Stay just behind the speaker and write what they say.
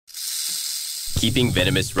Keeping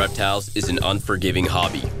venomous reptiles is an unforgiving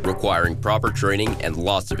hobby, requiring proper training and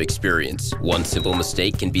lots of experience. One simple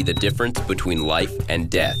mistake can be the difference between life and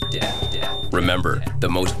death. Remember, the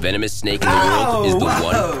most venomous snake in the world is the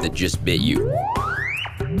one that just bit you.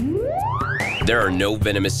 There are no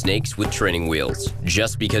venomous snakes with training wheels.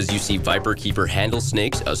 Just because you see viperkeeper handle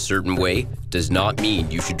snakes a certain way does not mean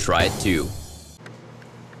you should try it too.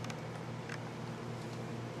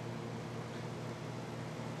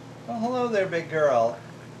 Oh, hello there, big girl.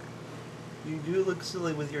 You do look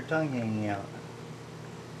silly with your tongue hanging out.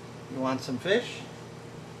 You want some fish?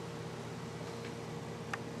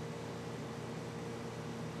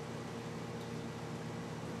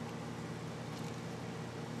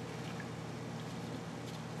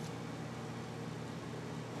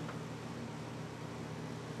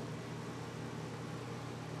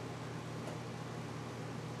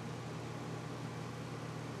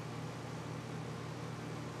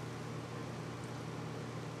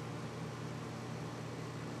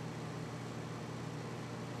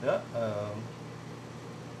 Uh-oh.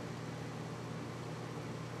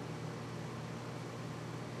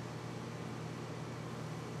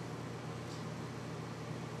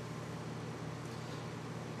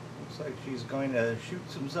 Looks like she's going to shoot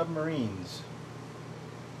some submarines.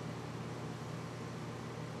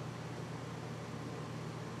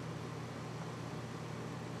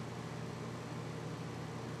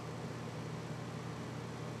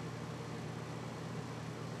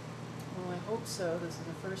 Well, I hope so. This is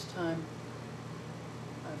the first time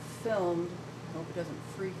I've filmed. I hope it doesn't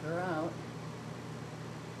freak her out.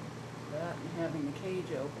 That and having the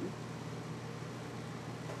cage open.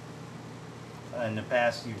 In the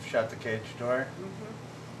past, you've shut the cage door.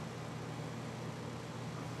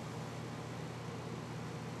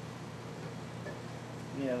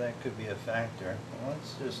 Yeah, that could be a factor. Well,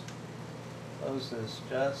 let's just close this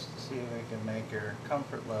just to see if we can make her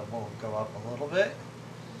comfort level go up a little bit.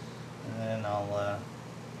 And then I'll,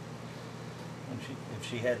 if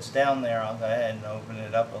she heads down there, I'll go ahead and open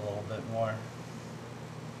it up a little bit more.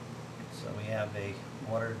 So we have a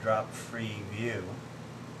water drop free view.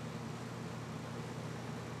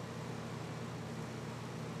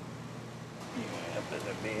 You happen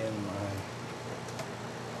to be in my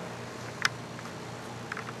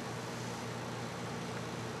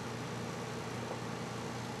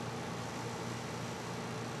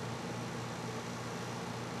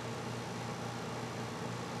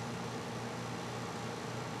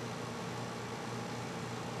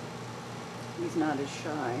He's not as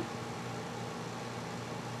shy.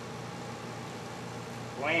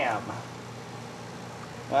 Wham!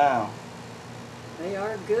 Wow. They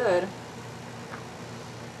are good.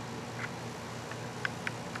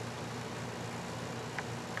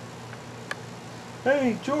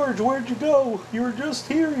 Hey, George, where'd you go? You were just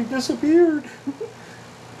here, you disappeared.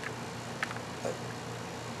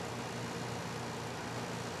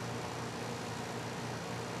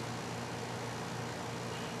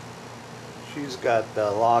 She's got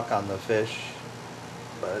the lock on the fish,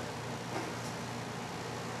 but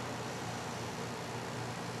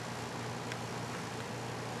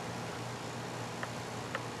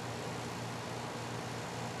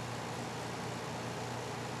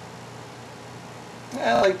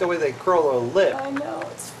I like the way they curl her lip. I know,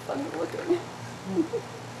 it's funny looking.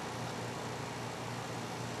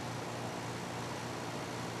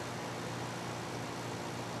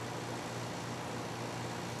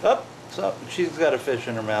 Oh, so she's got a fish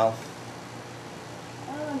in her mouth.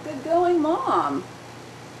 Good going, Mom.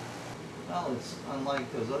 Well, it's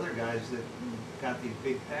unlike those other guys that got these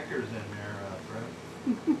big peckers in their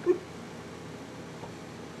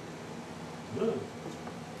throat.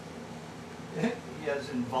 He has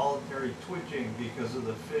involuntary twitching because of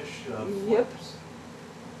the fish flips.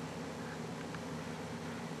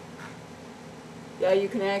 Yeah, you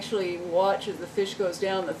can actually watch as the fish goes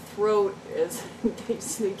down the throat as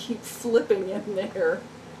they keep flipping in there.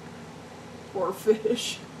 Poor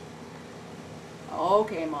fish.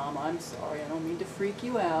 Okay, Mom, I'm sorry. I don't mean to freak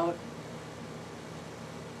you out.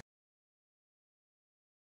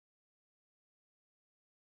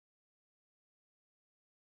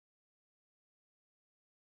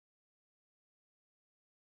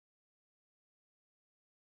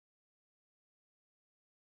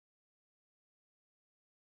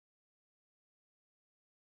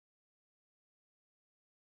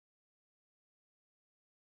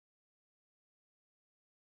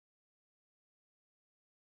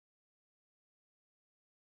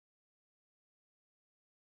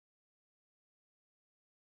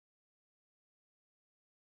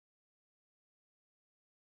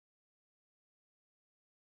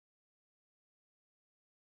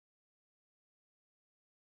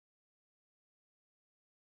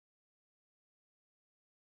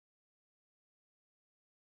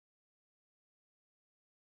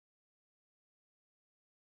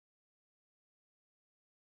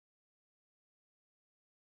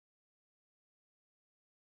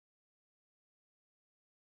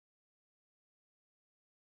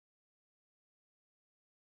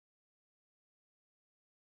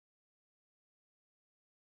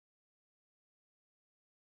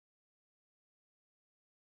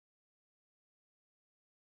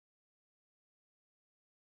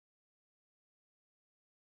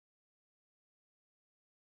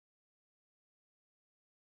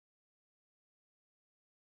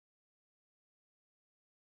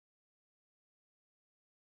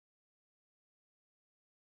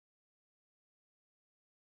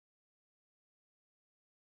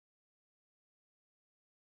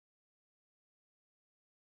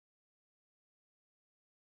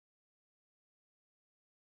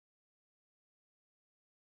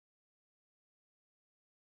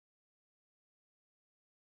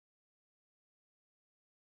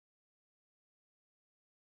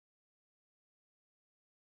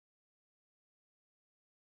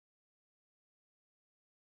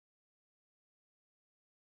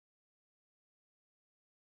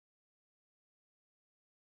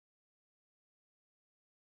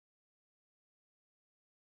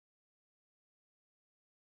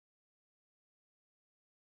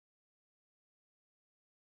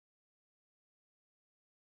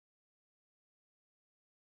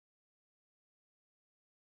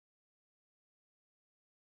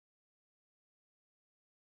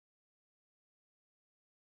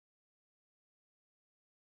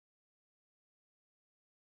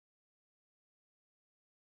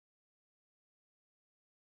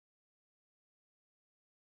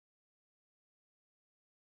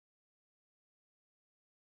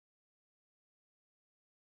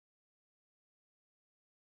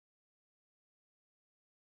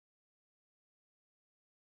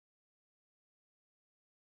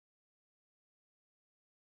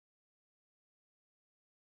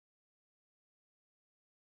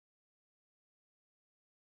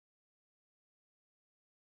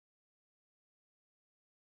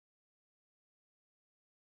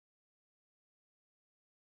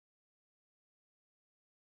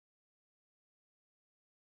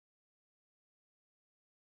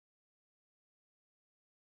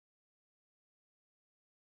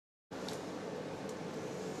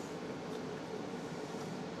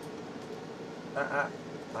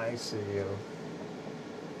 I see you.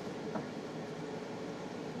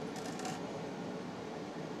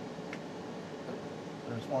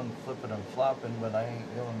 There's one flipping and flopping, but I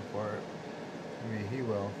ain't going for it. Maybe he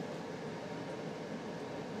will.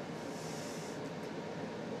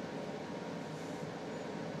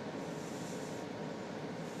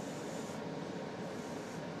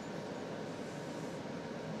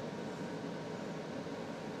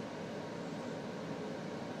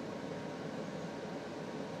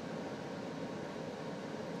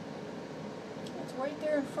 It's right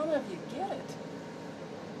there in front of you. Get it.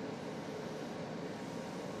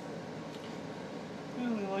 I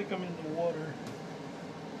really like him in the water.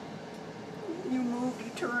 You moved, he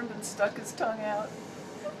turned and stuck his tongue out.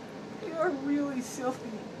 You are really silly.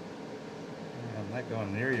 Yeah, I'm not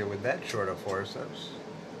going near you with that short of forceps.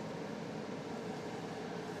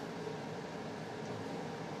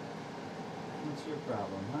 What's your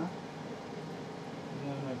problem, huh? You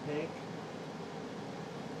want my pig?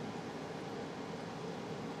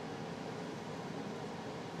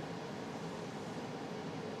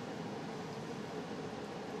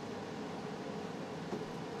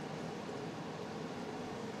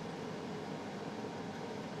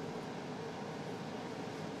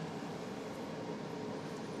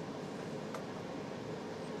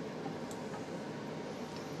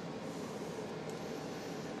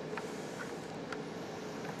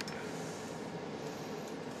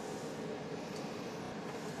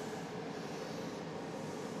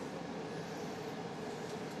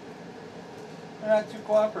 They're not too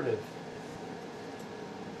cooperative.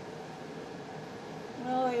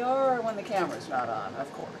 Well, they are when the camera's not on,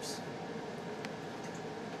 of course.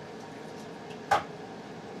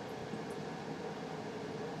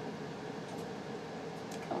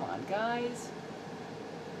 Come on, guys.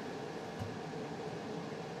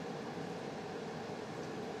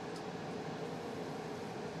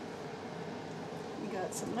 We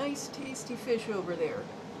got some nice, tasty fish over there.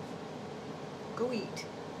 Go eat.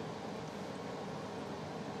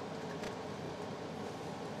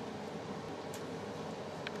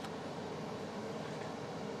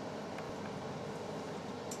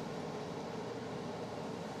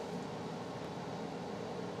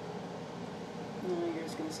 No, you're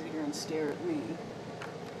just going to sit here and stare at me.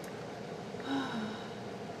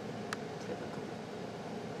 Typical.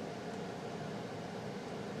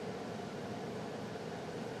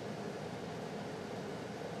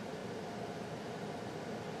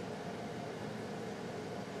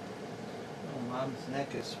 Oh, Mom's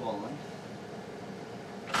neck is swollen.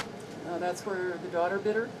 That's where the daughter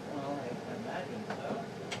bit her? Well, I imagine so.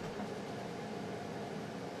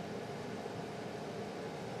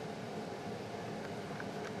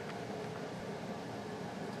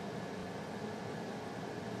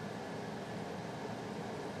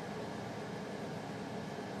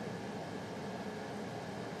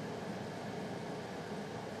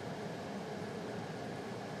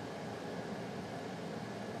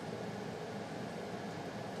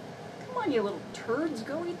 Come on, you little turds,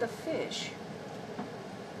 go eat the fish.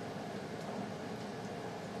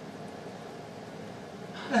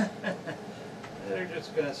 They're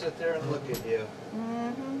just going to sit there and look at you.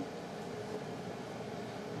 Mm-hmm.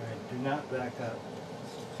 Alright, do not back up.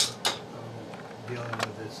 I'm dealing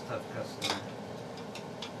with this tough customer.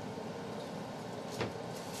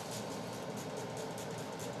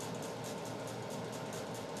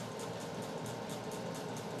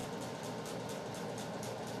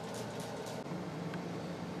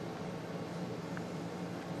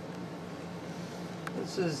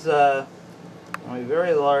 This is a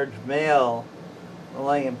very large male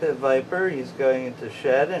Malayan pit viper. He's going into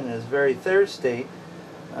shed and is very thirsty.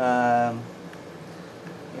 You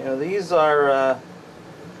know, these are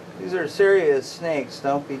serious snakes.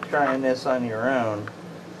 Don't be trying this on your own.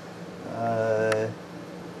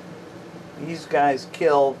 These guys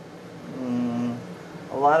kill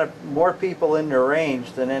a lot of more people in their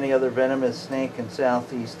range than any other venomous snake in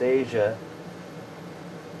Southeast Asia.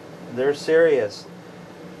 They're serious.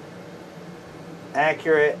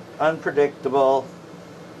 Accurate, unpredictable.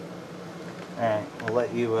 Alright, we'll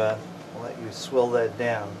let you swill that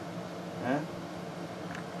down. Huh?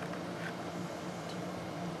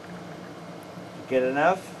 Get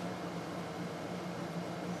enough?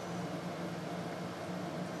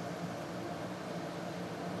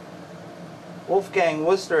 Wolfgang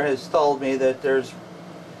Worcester has told me that there's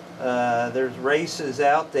races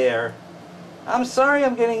out there. I'm sorry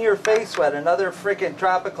I'm getting your face wet. Another frickin'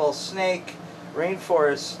 tropical snake,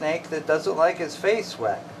 rainforest snake that doesn't like his face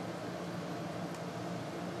wet.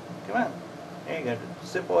 Come on. There you go.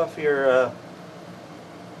 Sip off your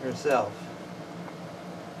yourself.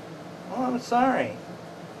 Oh, I'm sorry.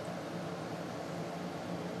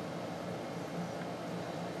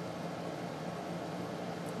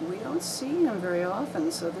 We don't see him very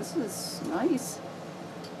often, so this is nice.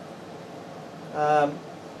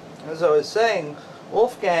 As I was saying,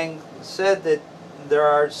 Wolfgang said that there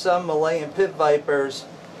are some Malayan pit vipers,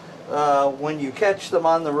 when you catch them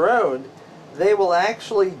on the road, they will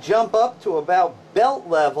actually jump up to about belt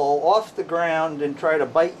level off the ground and try to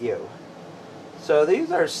bite you. So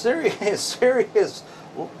these are serious, serious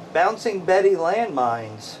bouncing Betty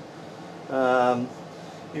landmines.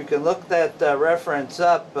 You can look that reference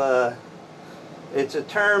up. It's a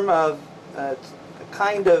term of it's a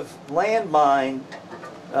kind of landmine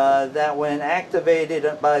that when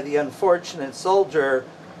activated by the unfortunate soldier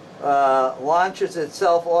launches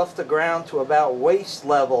itself off the ground to about waist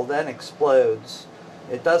level, then explodes.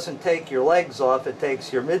 It doesn't take your legs off, it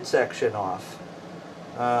takes your midsection off.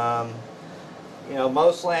 You know,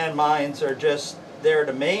 most landmines are just there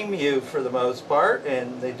to maim you for the most part,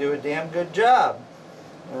 and they do a damn good job.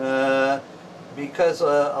 Because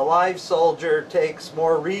a live soldier takes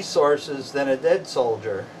more resources than a dead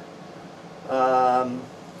soldier. So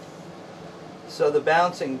the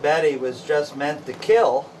bouncing Betty was just meant to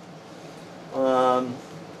kill,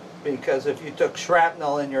 because if you took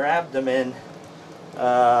shrapnel in your abdomen,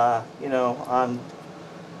 you know, on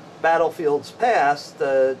battlefields past,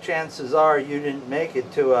 chances are you didn't make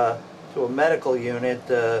it to a medical unit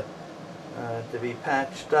to be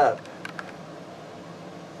patched up.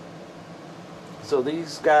 So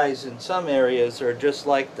these guys in some areas are just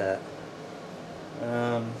like that.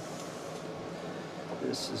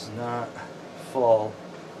 This is not full.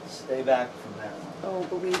 Stay back from that one. Oh,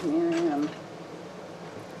 believe me, I am.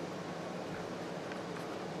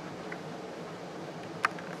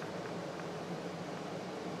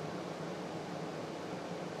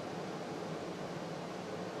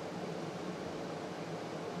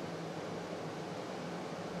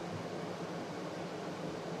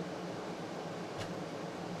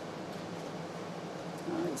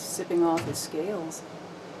 He's sipping off his scales.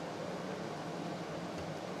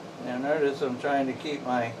 Now notice I'm trying to keep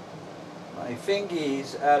my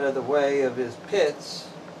fingies out of the way of his pits.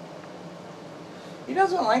 He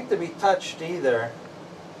doesn't like to be touched either.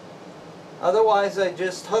 Otherwise I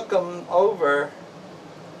just hook him over.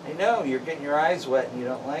 I know you're getting your eyes wet and you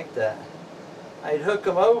don't like that. I'd hook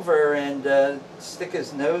him over and stick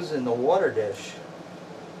his nose in the water dish.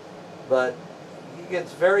 But he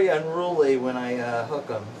gets very unruly when I hook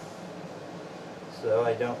him. So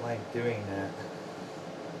I don't like doing that.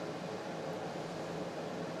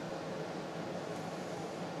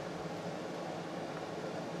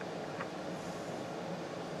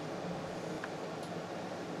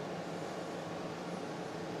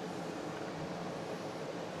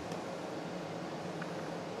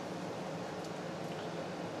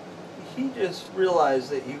 He just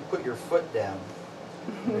realized that you put your foot down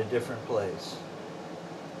in a different place.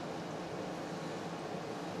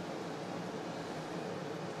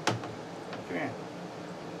 Come here.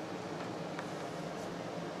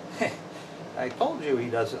 I told you he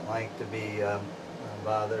doesn't like to be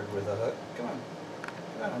bothered with a hook. Come on.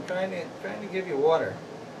 Come on, I'm trying to give you water.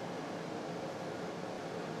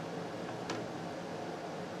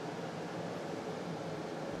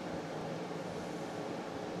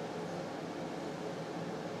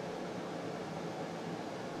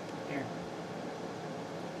 Here.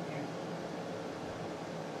 Here.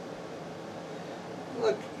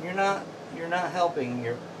 Look, you're not helping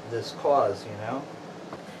this cause, you know?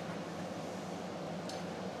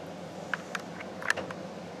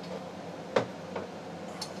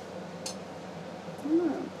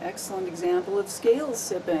 Excellent example of scale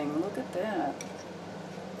sipping. Look at that.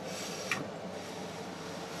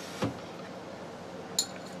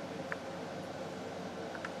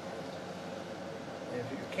 If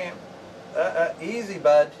you can't, easy,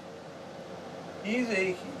 bud.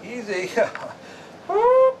 Easy, easy.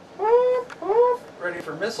 Ready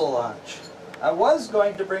for missile launch. I was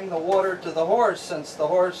going to bring the water to the horse since the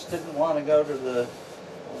horse didn't want to go to the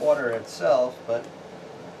water itself, but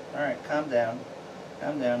all right, calm down.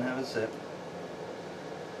 Calm down, have a sip.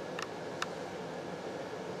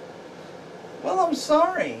 Well, I'm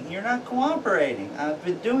sorry. You're not cooperating. I've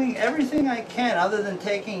been doing everything I can other than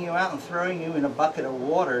taking you out and throwing you in a bucket of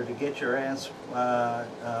water to get your ass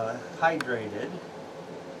hydrated.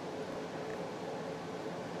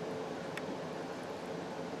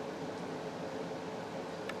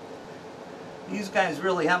 These guys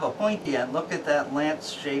really have a pointy end. Look at that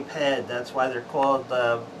lance-shaped head. That's why they're called,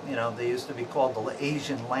 you know, they used to be called the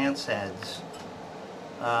Asian lance heads.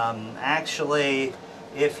 Actually,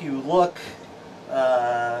 if you look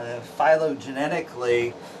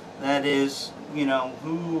phylogenetically, that is, you know,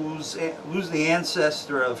 who's the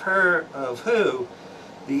ancestor of who.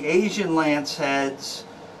 The Asian lanceheads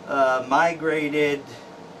migrated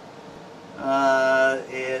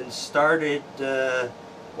and started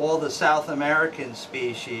all the South American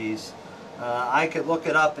species. I could look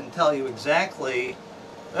it up and tell you exactly.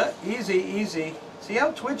 Easy, easy. See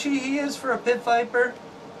how twitchy he is for a pit viper?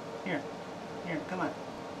 Here, come on.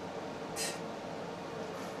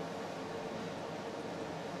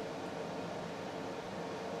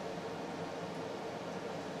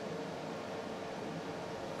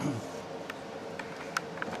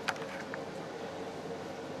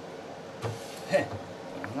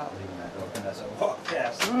 I'm not leaving that open as I walk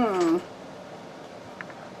past.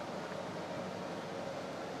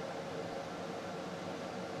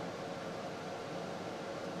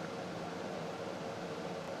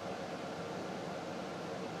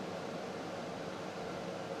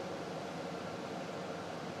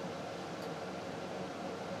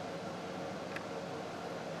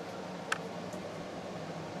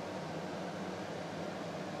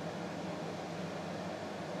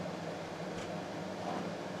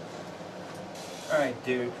 Alright,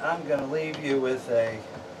 dude, I'm going to leave you with a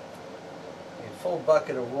full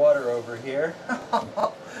bucket of water over here.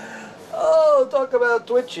 Oh, talk about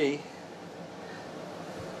twitchy.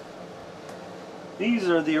 These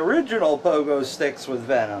are the original pogo sticks with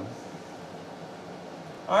venom.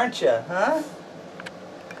 Aren't you, huh?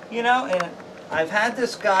 You know, and I've had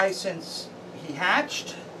this guy since he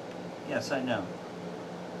hatched. Yes, I know.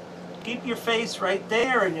 Keep your face right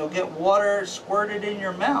there and you'll get water squirted in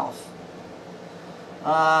your mouth.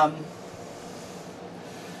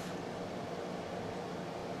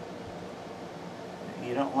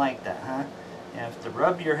 You don't like that, huh? You have to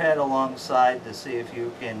rub your head alongside to see if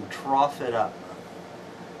you can trough it up.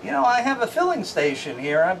 You know, I have a filling station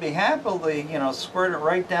here. I'd be happily, you know, squirt it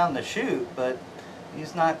right down the chute, but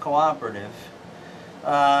he's not cooperative.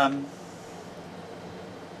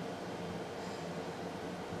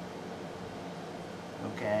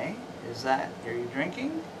 Okay, are you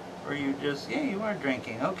drinking? Or you just, yeah, you are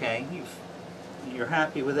drinking. Okay, you're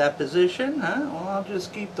happy with that position, huh? Well, I'll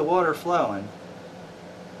just keep the water flowing.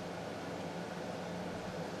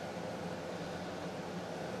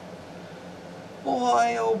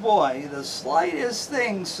 Boy, oh boy, the slightest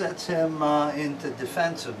thing sets him into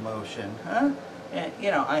defensive motion, huh? And,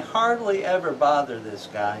 you know, I hardly ever bother this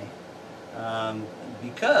guy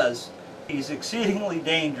because he's exceedingly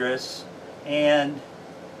dangerous, and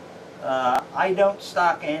I don't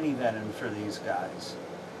stock anti-venom for these guys.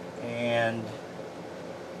 And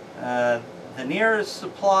the nearest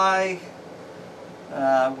supply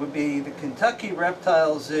would be the Kentucky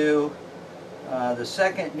Reptile Zoo. The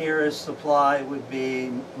second nearest supply would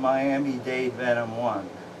be Miami-Dade Venom 1.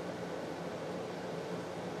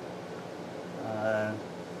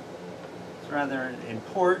 It's rather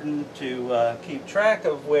important to keep track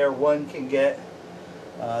of where one can get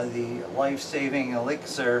the life-saving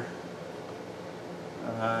elixir.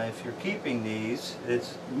 If you're keeping these,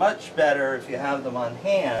 it's much better if you have them on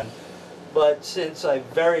hand, but since I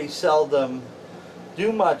very seldom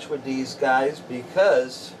do much with these guys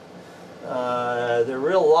because they're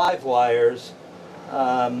real live wires,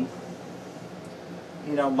 you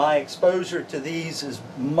know, my exposure to these is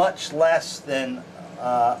much less than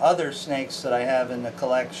other snakes that I have in the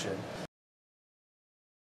collection.